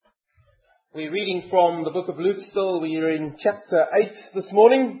We're reading from the book of Luke still. We are in chapter 8 this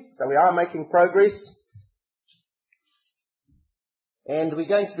morning, so we are making progress. And we're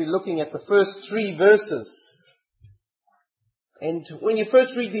going to be looking at the first 3 verses. And when you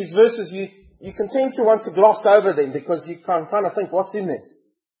first read these verses, you can tend to want to gloss over them because you can kind of think, what's in there?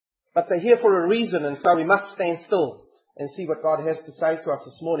 But they're here for a reason, and so we must stand still and see what God has to say to us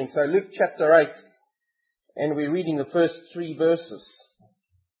this morning. So Luke chapter 8, and we're reading the first 3 verses.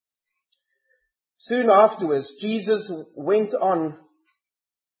 Soon afterwards, Jesus went on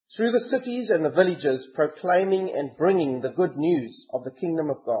through the cities and the villages, proclaiming and bringing the good news of the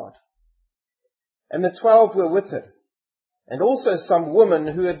kingdom of God. And the 12 were with him, and also some women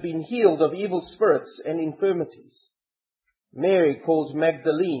who had been healed of evil spirits and infirmities. Mary, called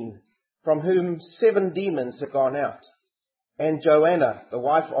Magdalene, from whom 7 demons had gone out, and Joanna, the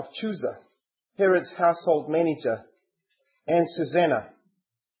wife of Chuza, Herod's household manager, and Susanna,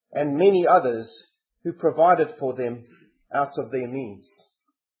 and many others who provided for them out of their means.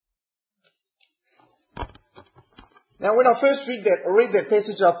 Now, when I first read that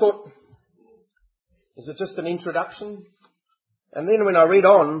passage, I thought, is it just an introduction? And then when I read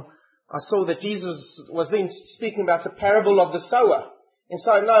on, I saw that Jesus was then speaking about the parable of the sower. And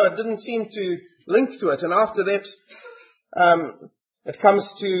so, no, it didn't seem to link to it. And after that, it comes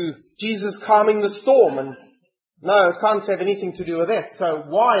to Jesus calming the storm. And no, it can't have anything to do with that. So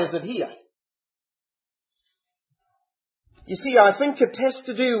why is it here? You see, I think it has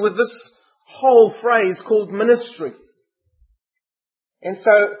to do with this whole phrase called ministry. And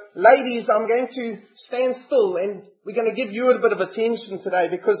so, ladies, I'm going to stand still and we're going to give you a bit of attention today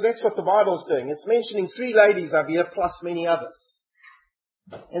because that's what the Bible's doing. It's mentioning 3 ladies over here plus many others.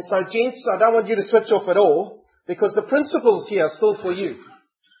 And so, gents, I don't want you to switch off at all because the principles here are still for you.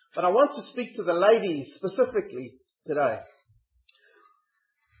 But I want to speak to the ladies specifically today.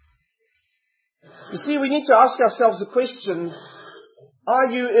 You see, we need to ask ourselves the question,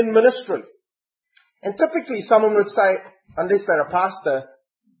 are you in ministry? And typically someone would say, unless they're a pastor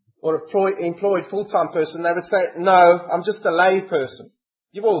or employed full-time person, they would say, no, I'm just a lay person.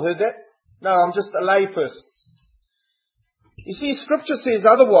 You've all heard that? No, I'm just a lay person. You see, Scripture says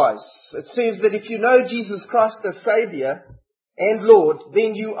otherwise. It says that if you know Jesus Christ as Saviour and Lord,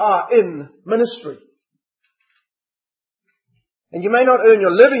 then you are in ministry. And you may not earn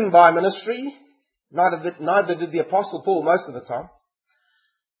your living by ministry. Neither did the Apostle Paul most of the time.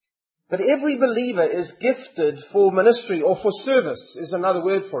 But every believer is gifted for ministry or for service is another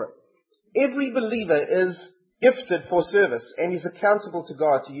word for it. Every believer is gifted for service and is accountable to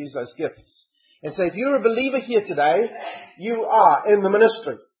God to use those gifts. And so if you're a believer here today, you are in the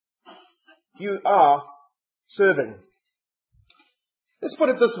ministry. You are serving. Let's put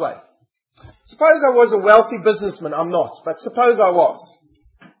it this way. Suppose I was a wealthy businessman. I'm not, but suppose I was.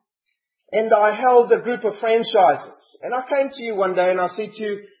 And I held a group of franchises. And I came to you one day and I said to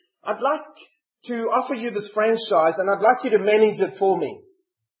you, I'd like to offer you this franchise and I'd like you to manage it for me.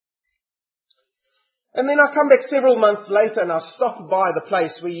 And then I come back several months later and I stop by the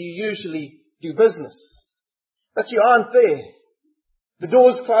place where you usually do business. But you aren't there. The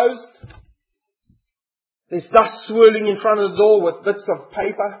door's closed. There's dust swirling in front of the door with bits of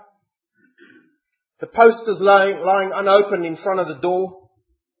paper. The poster's lying unopened in front of the door.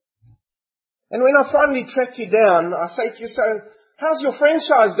 And when I finally track you down, I say to you, so how's your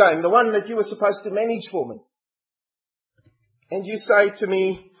franchise going? The one that you were supposed to manage for me. And you say to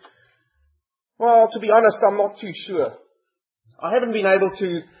me, well, to be honest, I'm not too sure. I haven't been able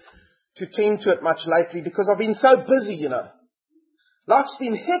to tend to it much lately because I've been so busy, you know. Life's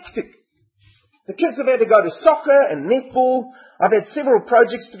been hectic. The kids have had to go to soccer and netball. I've had several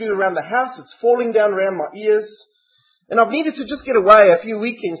projects to do around the house. It's falling down around my ears. And I've needed to just get away a few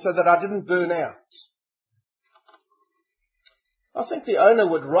weekends so that I didn't burn out. I think the owner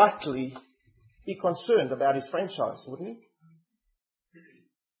would rightly be concerned about his franchise, wouldn't he?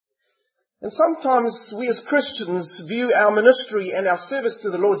 And sometimes we as Christians view our ministry and our service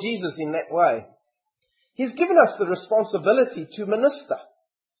to the Lord Jesus in that way. He's given us the responsibility to minister.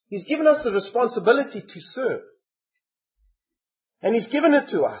 He's given us the responsibility to serve. And He's given it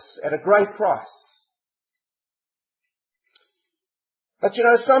to us at a great price. But you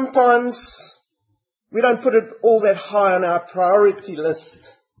know, sometimes we don't put it all that high on our priority list.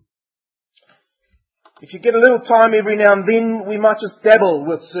 If you get a little time every now and then, we might just dabble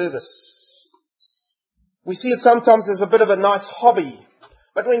with service. We see it sometimes as a bit of a nice hobby.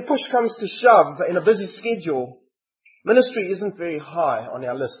 But when push comes to shove in a busy schedule, ministry isn't very high on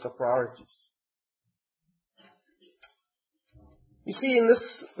our list of priorities. You see in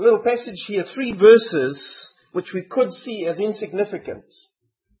this little passage here 3 verses which we could see as insignificant.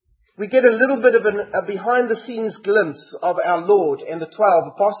 we get a little bit of a behind-the-scenes glimpse of our Lord and the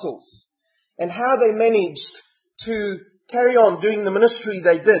 12 apostles and how they managed to carry on doing the ministry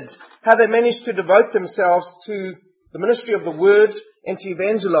they did, how they managed to devote themselves to the ministry of the Word and to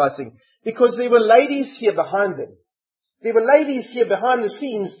evangelizing, because there were ladies here behind them. There were ladies here behind the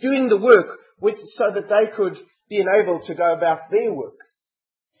scenes doing the work so that they could be enabled to go about their work.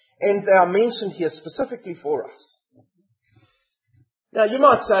 And they are mentioned here specifically for us. Now you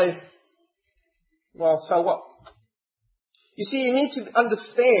might say, well, so what? You see, you need to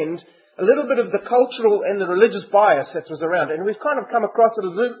understand a little bit of the cultural and the religious bias that was around. And we've kind of come across it a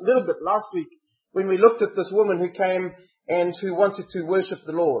little bit last week when we looked at this woman who came and who wanted to worship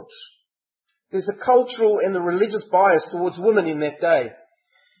the Lord. There's a cultural and the religious bias towards women in that day.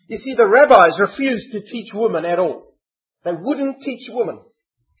 You see, the rabbis refused to teach women at all. They wouldn't teach women.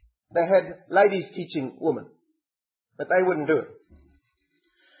 They had ladies teaching women, but they wouldn't do it.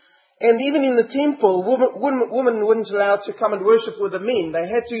 And even in the temple, women weren't allowed to come and worship with the men. They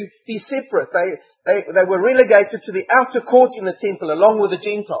had to be separate. They were relegated to the outer court in the temple along with the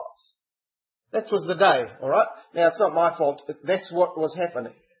Gentiles. That was the day, alright? Now it's not my fault, but that's what was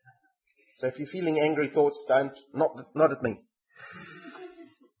happening. So if you're feeling angry thoughts, not at me.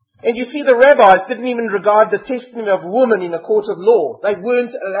 And you see, the rabbis didn't even regard the testimony of women in a court of law. They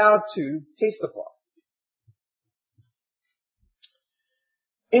weren't allowed to testify.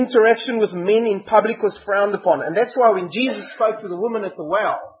 Interaction with men in public was frowned upon. And that's why when Jesus spoke to the woman at the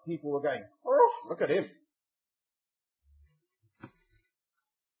well, people were going, oh, look at him.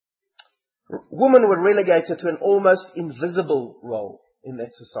 Women were relegated to an almost invisible role in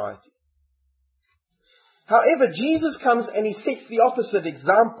that society. However, Jesus comes and he sets the opposite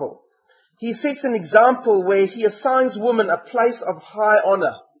example. He sets an example where he assigns women a place of high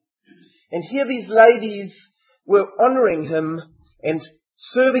honor. And here these ladies were honoring him and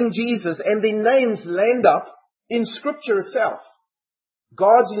serving Jesus, and their names land up in Scripture itself.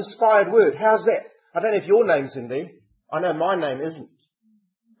 God's inspired word. How's that? I don't know if your name's in there. I know my name isn't.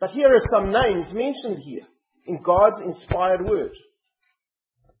 But here are some names mentioned here in God's inspired word.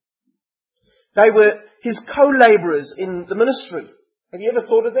 They were his co-laborers in the ministry. Have you ever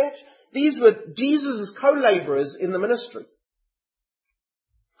thought of that? These were Jesus' co-laborers in the ministry.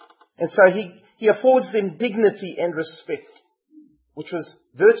 And so he affords them dignity and respect, which was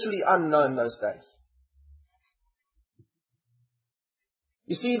virtually unknown those days.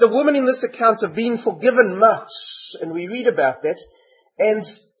 You see, the women in this account have been forgiven much, and we read about that, and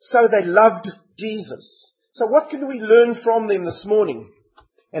so they loved Jesus. So what can we learn from them this morning?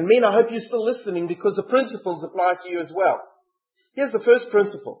 And men, I hope you're still listening, because the principles apply to you as well. Here's the first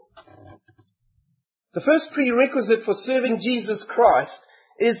principle. The first prerequisite for serving Jesus Christ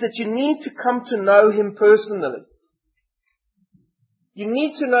is that you need to come to know him personally. You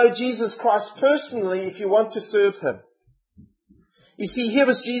need to know Jesus Christ personally if you want to serve him. You see, here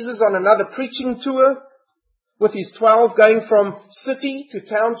was Jesus on another preaching tour with his 12, going from city to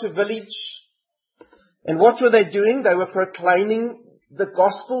town to village. And what were they doing? They were proclaiming the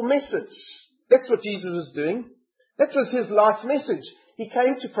gospel message. That's what Jesus was doing. That was his life message. He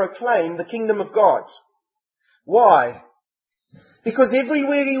came to proclaim the kingdom of God. Why? Because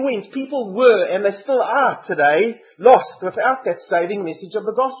everywhere he went, people were, and they still are today, lost without that saving message of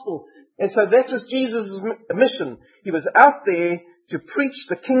the gospel. And so that was Jesus' mission. He was out there to preach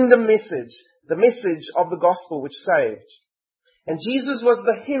the kingdom message, the message of the gospel which saved. And Jesus was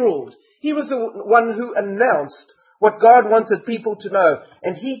the herald. He was the one who announced what God wanted people to know.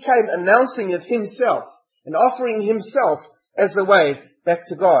 And he came announcing it himself and offering himself as the way back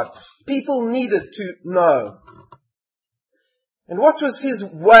to God. People needed to know. And what was his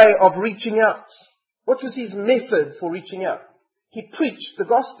way of reaching out? What was his method for reaching out? He preached the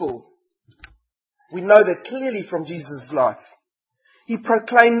gospel. We know that clearly from Jesus' life. He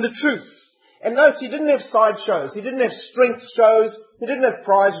proclaimed the truth. And note, he didn't have side shows. He didn't have strength shows. He didn't have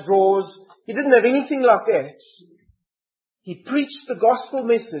prize draws. He didn't have anything like that. He preached the gospel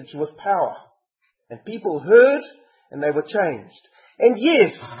message with power. And people heard and they were changed. And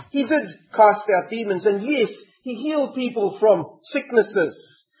yes, he did cast out demons. And yes, he healed people from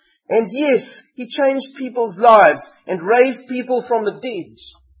sicknesses. And yes, he changed people's lives and raised people from the dead.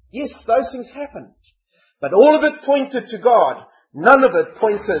 Yes, those things happened. But all of it pointed to God. None of it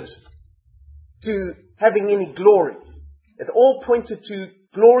pointed to having any glory. It all pointed to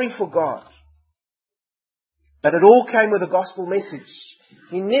glory for God. But it all came with a gospel message.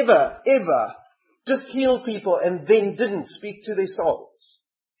 He never, ever just healed people and then didn't speak to their souls.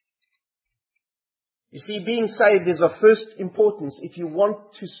 You see, being saved is of first importance if you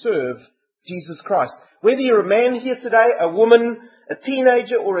want to serve Jesus Christ. Whether you're a man here today, a woman, a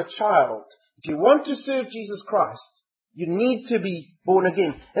teenager, or a child, if you want to serve Jesus Christ, you need to be born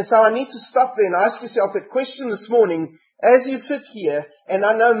again. And so I need to stop there and ask yourself that question this morning as you sit here, and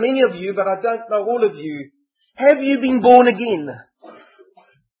I know many of you, but I don't know all of you. Have you been born again?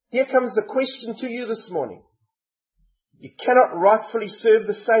 Here comes the question to you this morning. You cannot rightfully serve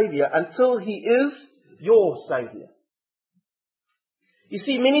the Saviour until He is your Saviour. You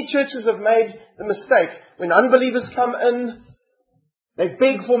see, many churches have made the mistake. When unbelievers come in, they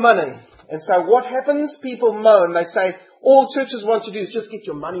beg for money. And so what happens? People moan. They say, all churches want to do is just get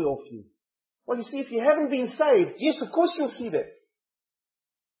your money off you. Well, you see, if you haven't been saved, yes, of course you'll see that.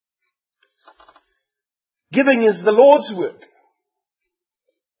 Giving is the Lord's work.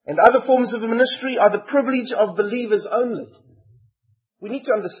 And other forms of ministry are the privilege of believers only. We need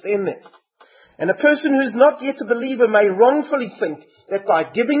to understand that. And a person who is not yet a believer may wrongfully think that by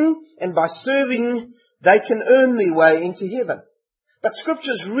giving and by serving, they can earn their way into heaven. But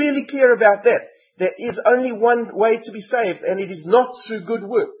Scripture is really clear about that. There is only one way to be saved, and it is not through good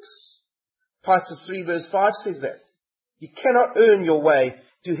works. Titus 3 verse 5 says that. You cannot earn your way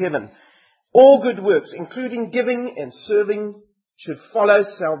to heaven. All good works, including giving and serving, should follow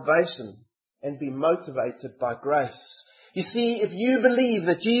salvation and be motivated by grace. You see, if you believe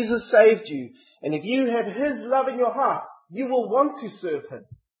that Jesus saved you, and if you have His love in your heart, you will want to serve Him.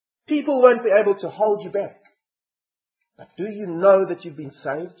 People won't be able to hold you back. But do you know that you've been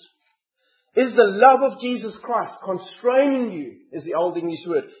saved? Is the love of Jesus Christ constraining you, is the old English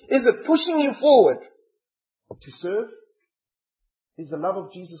word? Is it pushing you forward to serve? Is the love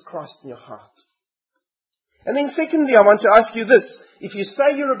of Jesus Christ in your heart? And then secondly, I want to ask you this. If you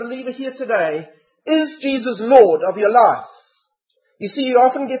say you're a believer here today, is Jesus Lord of your life? You see, you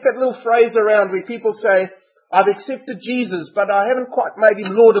often get that little phrase around where people say, I've accepted Jesus, but I haven't quite made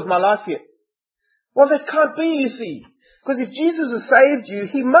Him Lord of my life yet. Well, that can't be, you see. Because if Jesus has saved you,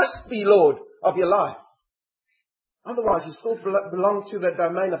 He must be Lord of your life. Otherwise, you still belong to the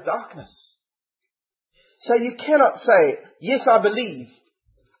domain of darkness. So you cannot say, yes, I believe,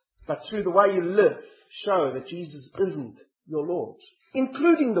 but through the way you live, show that Jesus isn't your Lord,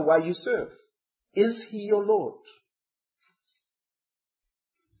 including the way you serve. Is He your Lord?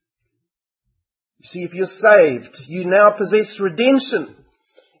 You see, if you're saved, you now possess redemption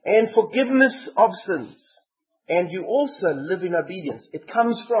and forgiveness of sins. And you also live in obedience. It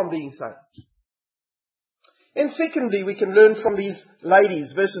comes from being saved. And secondly, we can learn from these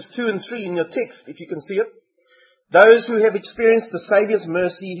ladies, verses 2 and 3 in your text, if you can see it. Those who have experienced the Saviour's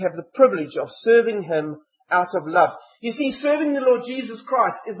mercy have the privilege of serving Him out of love. You see, serving the Lord Jesus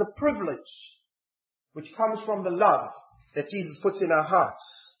Christ is a privilege which comes from the love that Jesus puts in our hearts.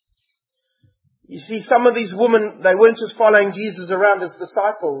 You see, some of these women, they weren't just following Jesus around as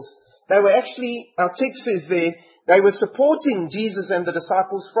disciples. They were actually, our text says there, they were supporting Jesus and the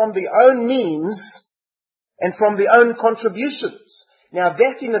disciples from their own means and from their own contributions. Now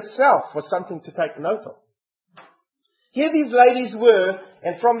that in itself was something to take note of. Here these ladies were,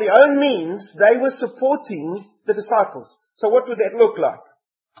 and from their own means, they were supporting the disciples. So what would that look like?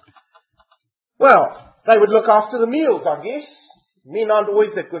 Well, they would look after the meals, I guess. Men aren't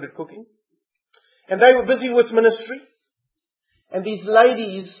always that good at cooking. And they were busy with ministry. And these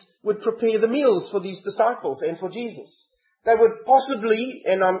ladies would prepare the meals for these disciples and for Jesus. They would possibly,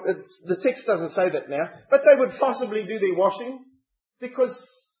 and the text doesn't say that now, but they would possibly do their washing, because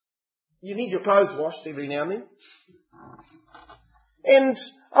you need your clothes washed every now and then. And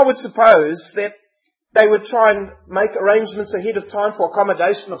I would suppose that they would try and make arrangements ahead of time for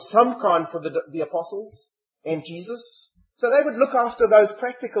accommodation of some kind for the apostles and Jesus. So they would look after those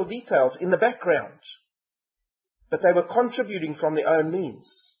practical details in the background. But they were contributing from their own means.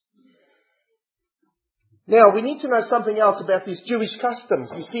 Now, we need to know something else about these Jewish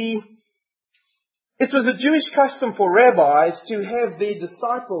customs. You see, it was a Jewish custom for rabbis to have their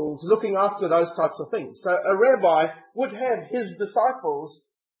disciples looking after those types of things. So a rabbi would have his disciples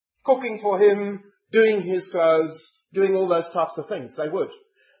cooking for him, doing his clothes, doing all those types of things. They would.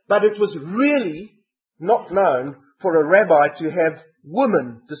 But it was really not known for a rabbi to have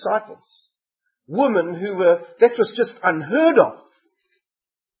women disciples. Women that was just unheard of.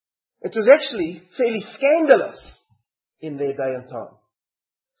 It was actually fairly scandalous in their day and time.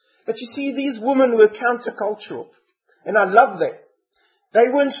 But you see, these women were countercultural. And I love that. They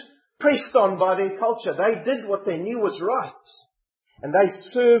weren't pressed on by their culture. They did what they knew was right. And they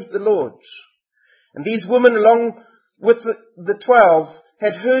served the Lord. And these women, along with the 12,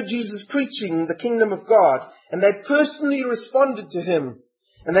 had heard Jesus preaching the kingdom of God. And they personally responded to Him.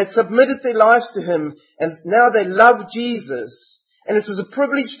 And they'd submitted their lives to Him. And now they love Jesus. And it was a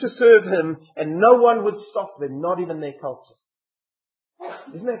privilege to serve Him, and no one would stop them, not even their culture.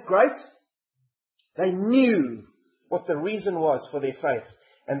 Isn't that great? They knew what the reason was for their faith,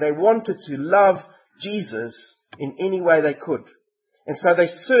 and they wanted to love Jesus in any way they could. And so they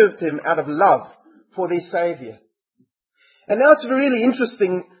served Him out of love for their Saviour. And now it's really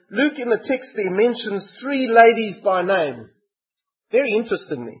interesting. Luke in the text there mentions 3 ladies by name. Very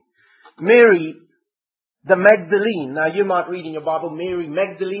interestingly. Mary, the Magdalene. Now you might read in your Bible, Mary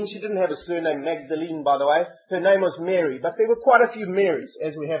Magdalene. She didn't have a surname Magdalene, by the way. Her name was Mary. But there were quite a few Marys,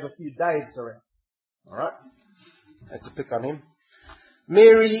 as we have a few Daves around. Alright? Had to pick on him.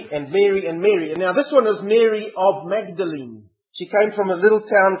 Mary and Mary and Mary. And now this one was Mary of Magdalene. She came from a little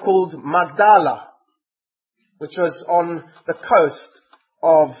town called Magdala, which was on the coast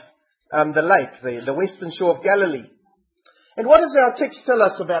of the lake, the western shore of Galilee. And what does our text tell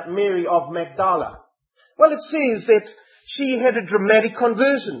us about Mary of Magdala? Well, it says that she had a dramatic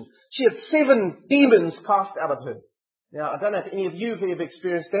conversion. She had 7 demons cast out of her. Now, I don't know if any of you have ever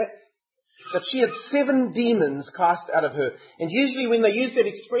experienced that, but she had 7 demons cast out of her. And usually when they use that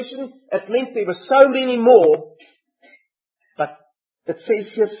expression, it meant there were so many more, but it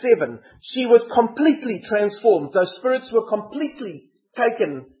says here 7. She was completely transformed. Those spirits were completely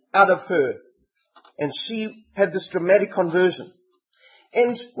taken out of her. And she had this dramatic conversion.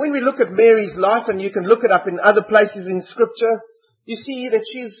 And when we look at Mary's life, and you can look it up in other places in Scripture, you see that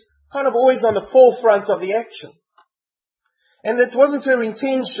she's kind of always on the forefront of the action. And it wasn't her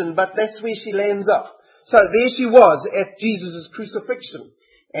intention, but that's where she lands up. So there she was at Jesus' crucifixion.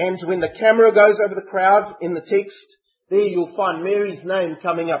 And when the camera goes over the crowd in the text, there you'll find Mary's name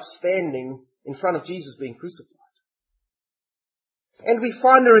coming up standing in front of Jesus being crucified. And we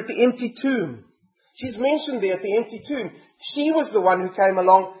find her at the empty tomb. She's mentioned there at the empty tomb. She was the one who came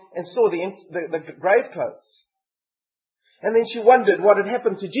along and saw the grave clothes. And then she wondered what had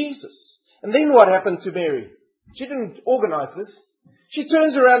happened to Jesus. And then what happened to Mary? She didn't organize this. She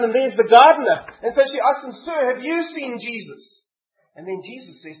turns around and there's the gardener. And so she asks him, "Sir, have you seen Jesus?" And then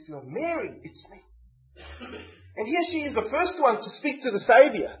Jesus says to her, "Mary, it's me." And here she is the first one to speak to the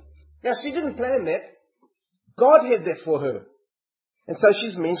Saviour. Now she didn't plan that. God had that for her. And so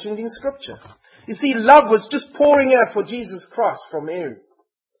she's mentioned in Scripture. You see, love was just pouring out for Jesus Christ from Mary.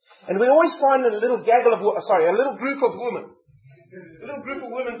 And we always find a little group of women. A little group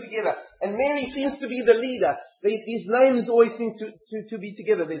of women together. And Mary seems to be the leader. These names always seem to be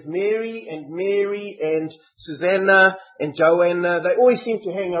together. There's Mary and Susanna and Joanna. They always seem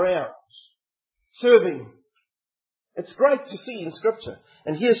to hang around, serving. It's great to see in Scripture.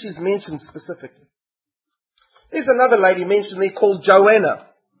 And here she's mentioned specifically. There's another lady mentioned there called Joanna.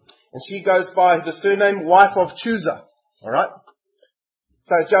 And she goes by the surname wife of Chusa. Alright?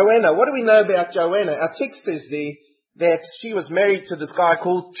 So Joanna, what do we know about Joanna? Our text says there that she was married to this guy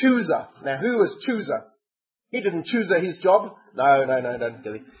called Chusa. Now who was Chusa? He didn't choose his job. No, don't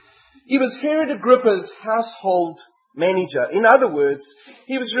get it. He was Herod Agrippa's household manager. In other words,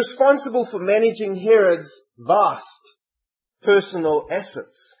 he was responsible for managing Herod's vast personal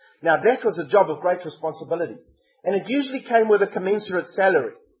assets. Now that was a job of great responsibility. And it usually came with a commensurate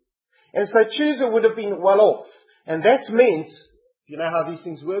salary. And so Chusa would have been well off. And that meant, you know how these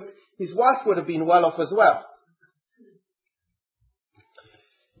things work, his wife would have been well off as well.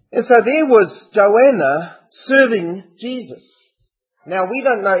 And so there was Joanna serving Jesus. Now we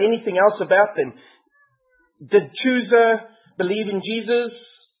don't know anything else about them. Did Chusa believe in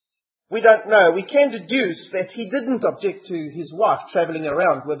Jesus? We don't know. We can deduce that he didn't object to his wife traveling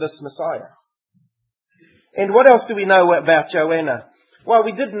around with this Messiah. And what else do we know about Joanna? Well,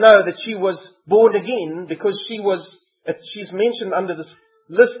 we did know that she was born again because she's mentioned under this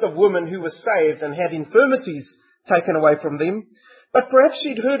list of women who were saved and had infirmities taken away from them. But perhaps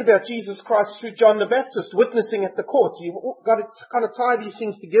she'd heard about Jesus Christ through John the Baptist witnessing at the court. You've got to kind of tie these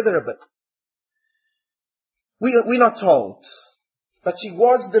things together a bit. We're not told. But she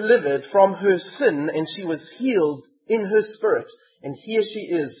was delivered from her sin and she was healed in her spirit. And here she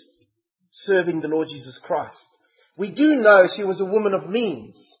is serving the Lord Jesus Christ. We do know she was a woman of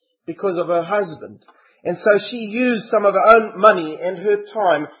means because of her husband. And so she used some of her own money and her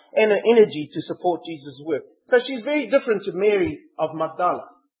time and her energy to support Jesus' work. So she's very different to Mary of Magdala.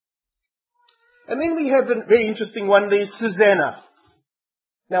 And then we have a very interesting one. There's Susanna.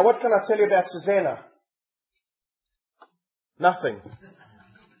 Now what can I tell you about Susanna? Nothing.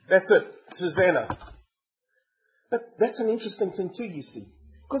 That's it. Susanna. But that's an interesting thing too, you see.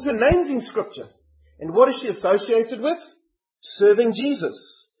 Because her name's in Scripture. And what is she associated with? Serving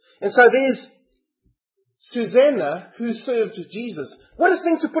Jesus. And so there's Susanna who served Jesus. What a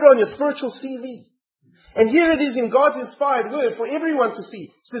thing to put on your spiritual CV. And here it is in God's inspired word for everyone to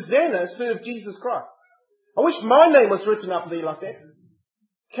see. Susanna served Jesus Christ. I wish my name was written up there like that.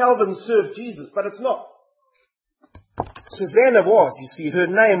 Calvin served Jesus, but it's not. Susanna was, you see, her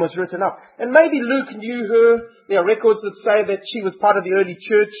name was written up. And maybe Luke knew her. There are records that say that she was part of the early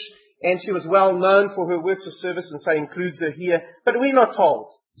church and she was well known for her works of service, and so includes her here. But we're not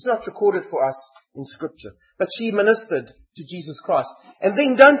told. It's not recorded for us in Scripture. But she ministered to Jesus Christ. And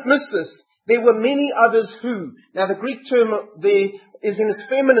then don't miss this. There were many others who. Now the Greek term there is in its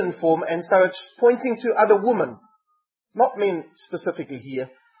feminine form, and so it's pointing to other women. Not men specifically here,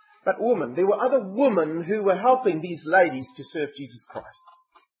 but women. There were other women who were helping these ladies to serve Jesus Christ.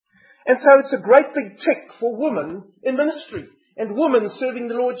 And so it's a great big tick for women in ministry and women serving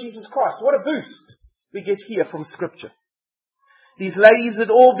the Lord Jesus Christ. What a boost we get here from Scripture. These ladies had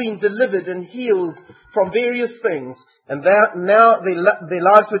all been delivered and healed from various things, and now their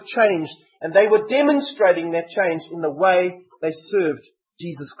lives were changed, and they were demonstrating that change in the way they served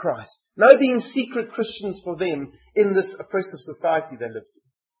Jesus Christ. No being secret Christians for them in this oppressive society they lived in.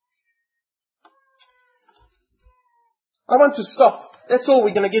 I want to stop. That's all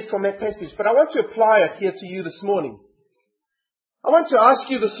we're going to get from that passage. But I want to apply it here to you this morning. I want to ask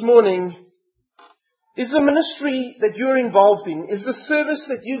you this morning, is the ministry that you're involved in, is the service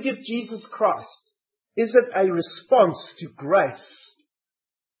that you give Jesus Christ, is it a response to grace?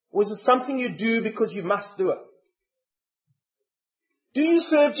 Or is it something you do because you must do it? Do you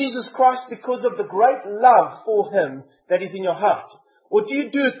serve Jesus Christ because of the great love for Him that is in your heart? Or do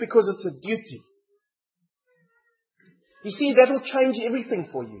you do it because it's a duty? You see, that will change everything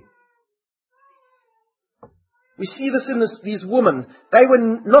for you. We see this in these women. They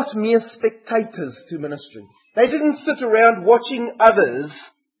were not mere spectators to ministry. They didn't sit around watching others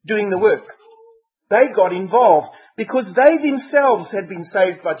doing the work. They got involved because they themselves had been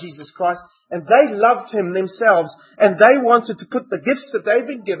saved by Jesus Christ, and they loved Him themselves, and they wanted to put the gifts that they'd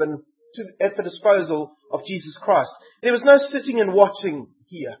been given at the disposal of Jesus Christ. There was no sitting and watching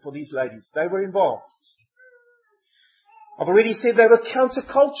here for these ladies. They were involved. I've already said they were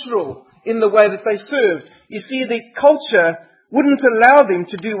countercultural in the way that they served. You see, the culture wouldn't allow them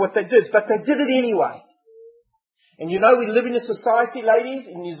to do what they did, but they did it anyway. And you know, we live in a society, ladies,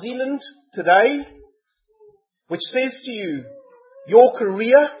 in New Zealand today, which says to you, your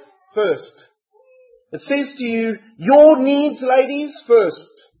career first. It says to you, your needs, ladies,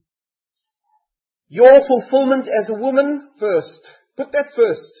 first. Your fulfillment as a woman first. Put that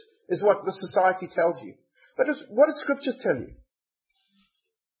first, is what the society tells you. But what does Scripture tell you?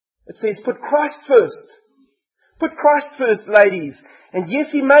 It says, put Christ first. Put Christ first, ladies. And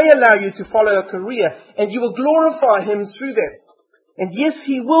yes, He may allow you to follow a career, and you will glorify Him through that. And yes,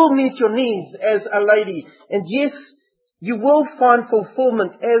 He will meet your needs as a lady. And yes, you will find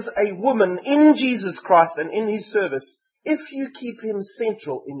fulfillment as a woman in Jesus Christ and in His service if you keep Him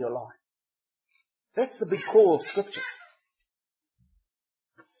central in your life. That's the big call of Scripture.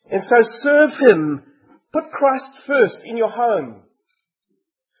 And so serve Him. Put Christ first in your home.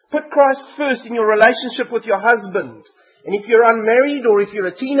 Put Christ first in your relationship with your husband. And if you're unmarried or if you're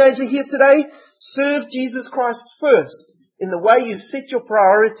a teenager here today, serve Jesus Christ first in the way you set your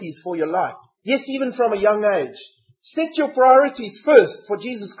priorities for your life. Yes, even from a young age. Set your priorities first for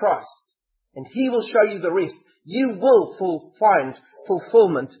Jesus Christ, and He will show you the rest. You will find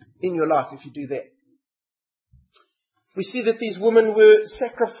fulfillment in your life if you do that. We see that these women were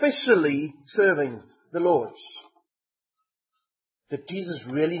sacrificially serving the Lord. Did Jesus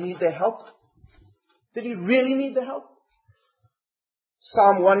really need their help? Did He really need their help?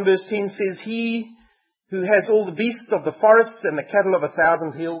 Psalm 1 verse 10 says, He who has all the beasts of the forests and the cattle of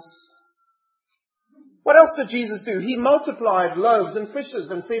 1,000 hills. What else did Jesus do? He multiplied loaves and fishes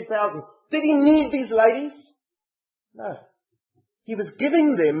and fed thousands. Did He need these ladies? No. He was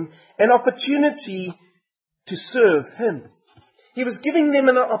giving them an opportunity to serve Him. He was giving them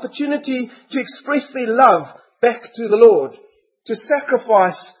an opportunity to express their love back to the Lord, to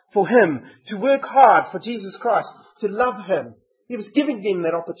sacrifice for Him, to work hard for Jesus Christ, to love Him. He was giving them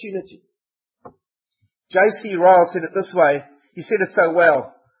that opportunity. J.C. Ryle said it this way. He said it so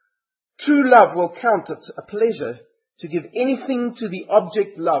well. True love will count it a pleasure to give anything to the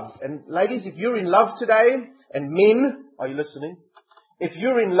object loved. And ladies, if you're in love today, and men, are you listening? If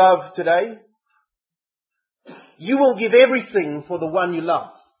you're in love today, you will give everything for the one you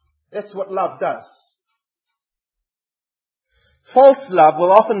love. That's what love does. False love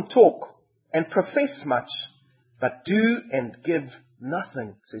will often talk and profess much, but do and give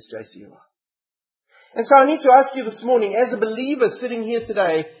nothing, says J.C. Ryle. And so I need to ask you this morning, as a believer sitting here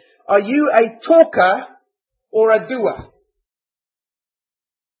today, are you a talker or a doer?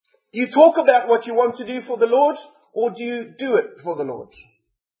 Do you talk about what you want to do for the Lord, or do you do it for the Lord?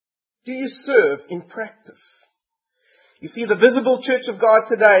 Do you serve in practice? You see, the visible church of God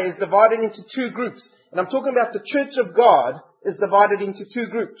today is divided into two groups. And I'm talking about the church of God is divided into two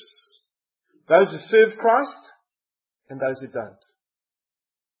groups. Those who serve Christ and those who don't.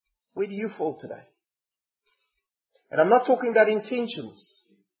 Where do you fall today? And I'm not talking about intentions.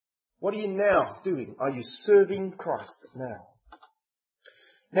 What are you now doing? Are you serving Christ now?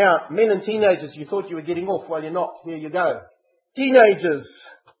 Now, men and teenagers, you thought you were getting off. Well, you're not. Here you go. Teenagers,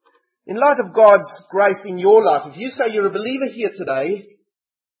 in light of God's grace in your life, if you say you're a believer here today,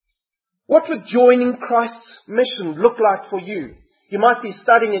 what would joining Christ's mission look like for you? You might be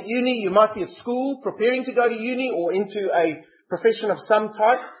studying at uni, you might be at school, preparing to go to uni or into a profession of some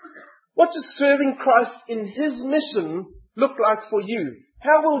type. What does serving Christ in His mission look like for you?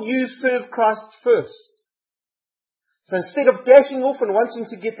 How will you serve Christ first? So instead of dashing off and wanting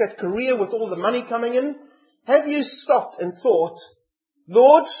to get that career with all the money coming in, have you stopped and thought,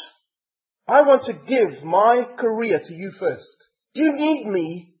 Lord, I want to give my career to you first. Do you need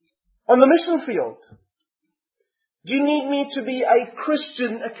me on the mission field? Do you need me to be a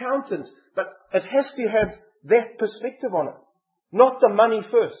Christian accountant? But it has to have that perspective on it. Not the money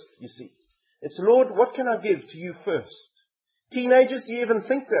first, you see. It's, Lord, what can I give to you first? Teenagers, do you even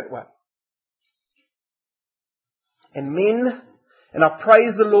think that way? And men, and I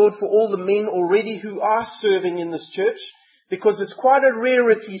praise the Lord for all the men already who are serving in this church, because it's quite a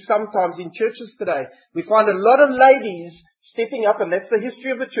rarity sometimes in churches today. We find a lot of ladies stepping up, and that's the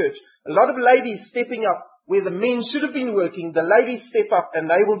history of the church. A lot of ladies stepping up where the men should have been working. The ladies step up and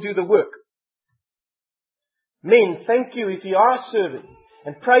they will do the work. Men, thank you if you are serving.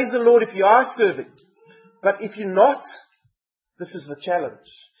 And praise the Lord if you are serving. But if you're not, this is the challenge.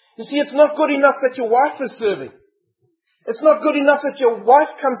 You see, it's not good enough that your wife is serving. It's not good enough that your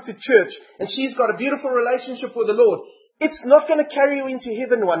wife comes to church and she's got a beautiful relationship with the Lord. It's not going to carry you into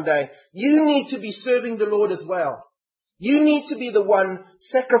heaven one day. You need to be serving the Lord as well. You need to be the one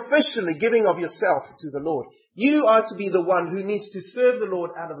sacrificially giving of yourself to the Lord. You are to be the one who needs to serve the Lord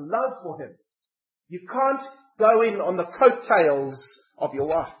out of love for Him. You can't go in on the coattails of your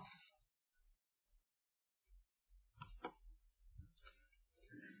wife.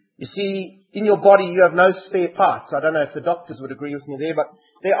 You see, in your body you have no spare parts. I don't know if the doctors would agree with me there, but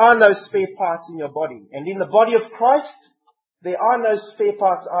there are no spare parts in your body. And in the body of Christ, there are no spare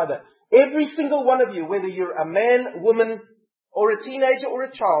parts either. Every single one of you, whether you're a man, woman, or a teenager or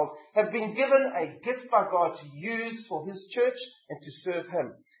a child, have been given a gift by God to use for His church and to serve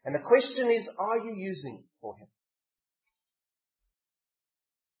Him. And the question is, are you using it for Him?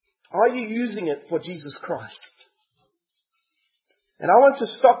 Are you using it for Jesus Christ? And I want to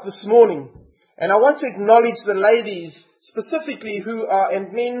stop this morning, and I want to acknowledge the ladies specifically who are,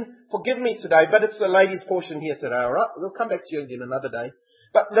 and men, forgive me today, but it's the ladies' portion here today, alright? We'll come back to you again another day.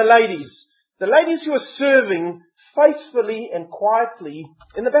 But the ladies who are serving faithfully and quietly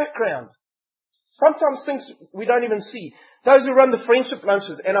in the background. Sometimes things we don't even see. Those who run the friendship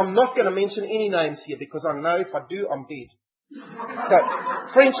lunches, and I'm not going to mention any names here because I know if I do, I'm dead. So,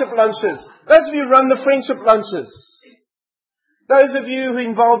 friendship lunches. Those of you who run the friendship lunches. Those of you who are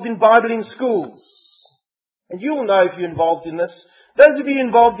involved in Bible in schools. And you'll know if you're involved in this. Those of you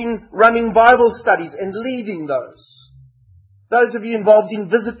involved in running Bible studies and leading those. Those of you involved in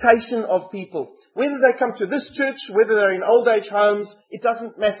visitation of people. Whether they come to this church, whether they're in old age homes, it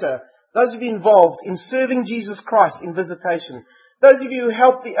doesn't matter. Those of you involved in serving Jesus Christ in visitation. Those of you who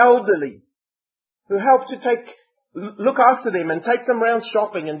help the elderly. Who help to look after them and take them around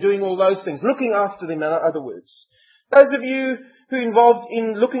shopping and doing all those things. Looking after them, in other words. Those of you who are involved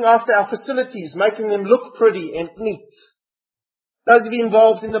in looking after our facilities, making them look pretty and neat. Those of you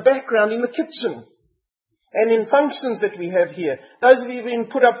involved in the background, in the kitchen. And in functions that we have here. Those of you who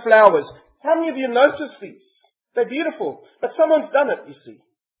put up flowers. How many of you notice these? They're beautiful. But someone's done it, you see.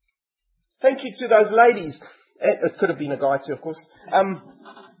 Thank you to those ladies. It could have been a guy too, of course.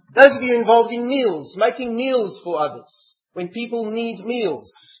 Those of you involved in meals, making meals for others. When people need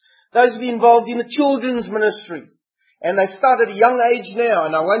meals. Those of you involved in the children's ministry. And they start at a young age now,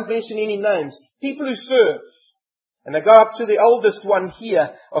 and I won't mention any names. People who serve. And they go up to the oldest one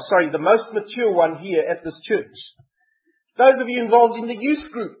here, the most mature one here at this church. Those of you involved in the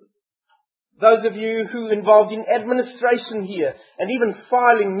youth group. Those of you who are involved in administration here, and even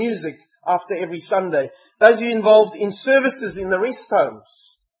filing music after every Sunday. Those of you involved in services in the rest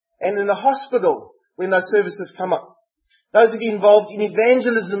homes, and in the hospital when those services come up. Those of you involved in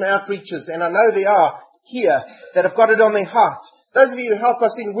evangelism outreaches, and I know there are here that have got it on their heart. Those of you who help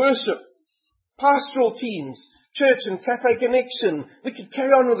us in worship, pastoral teams, Church and Cafe Connection. We could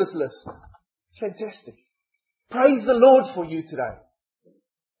carry on with this list. It's fantastic. Praise the Lord for you today.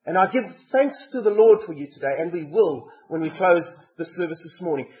 And I give thanks to the Lord for you today, and we will when we close the service this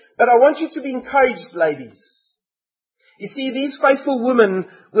morning. But I want you to be encouraged, ladies. You see, these faithful women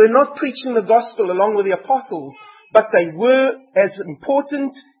were not preaching the gospel along with the apostles, but they were as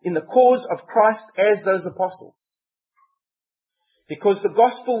important in the cause of Christ as those apostles. Because the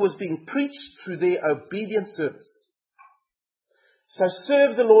gospel was being preached through their obedient service. So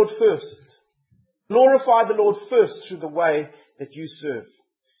serve the Lord first. Glorify the Lord first through the way that you serve.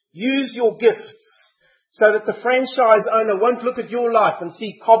 Use your gifts so that the franchise owner won't look at your life and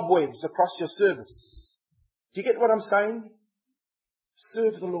see cobwebs across your service. Do you get what I'm saying?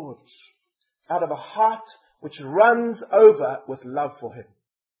 Serve the Lord out of a heart which runs over with love for Him.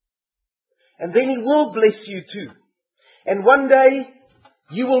 And then He will bless you too. And one day,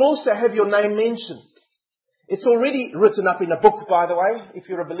 you will also have your name mentioned. It's already written up in a book, by the way. If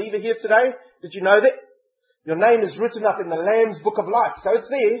you're a believer here today, did you know that? Your name is written up in the Lamb's Book of Life. So it's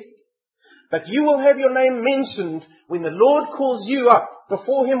there. But you will have your name mentioned when the Lord calls you up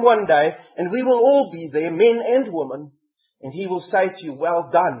before Him one day. And we will all be there, men and women. And He will say to you, well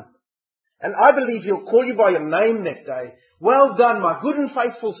done. And I believe He'll call you by your name that day. Well done, my good and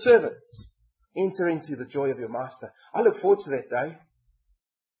faithful servant. Enter into the joy of your master. I look forward to that day.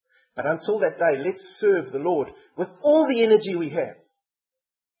 But until that day, let's serve the Lord with all the energy we have.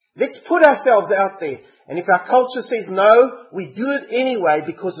 Let's put ourselves out there. And if our culture says no, we do it anyway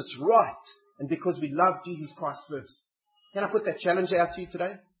because it's right. And because we love Jesus Christ first. Can I put that challenge out to you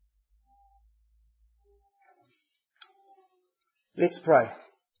today? Let's pray.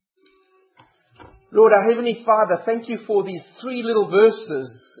 Lord, our Heavenly Father, thank you for these 3 little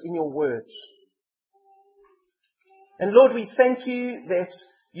verses in your word. And Lord, we thank you that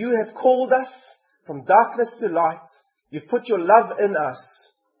you have called us from darkness to light. You've put your love in us.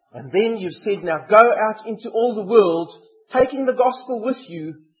 And then you've said, now go out into all the world, taking the gospel with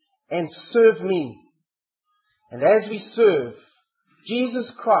you, and serve me. And as we serve,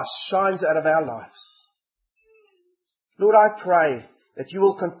 Jesus Christ shines out of our lives. Lord, I pray that you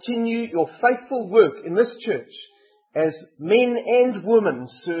will continue your faithful work in this church as men and women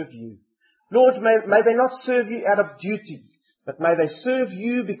serve you. Lord, may they not serve you out of duty, but may they serve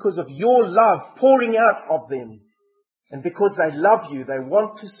you because of your love pouring out of them. And because they love you, they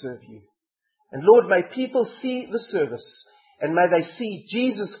want to serve you. And Lord, may people see the service, and may they see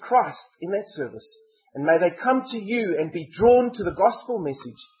Jesus Christ in that service. And may they come to you and be drawn to the gospel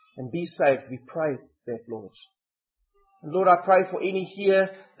message and be saved. We pray that, Lord. And Lord, I pray for any here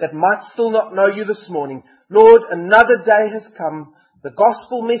that might still not know you this morning. Lord, another day has come. The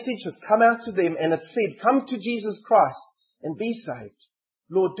gospel message has come out to them, and it said, come to Jesus Christ and be saved.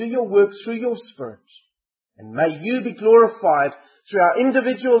 Lord, do your work through your Spirit. And may you be glorified through our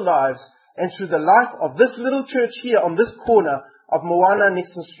individual lives and through the life of this little church here on this corner of Moana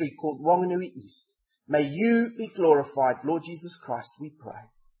Nixon Street called Wanganui East. May you be glorified, Lord Jesus Christ, we pray.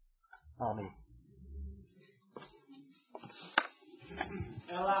 Amen.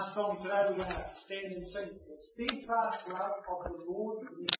 Our last song today, we're going to stand and sing The Steadfast Love of the Lord.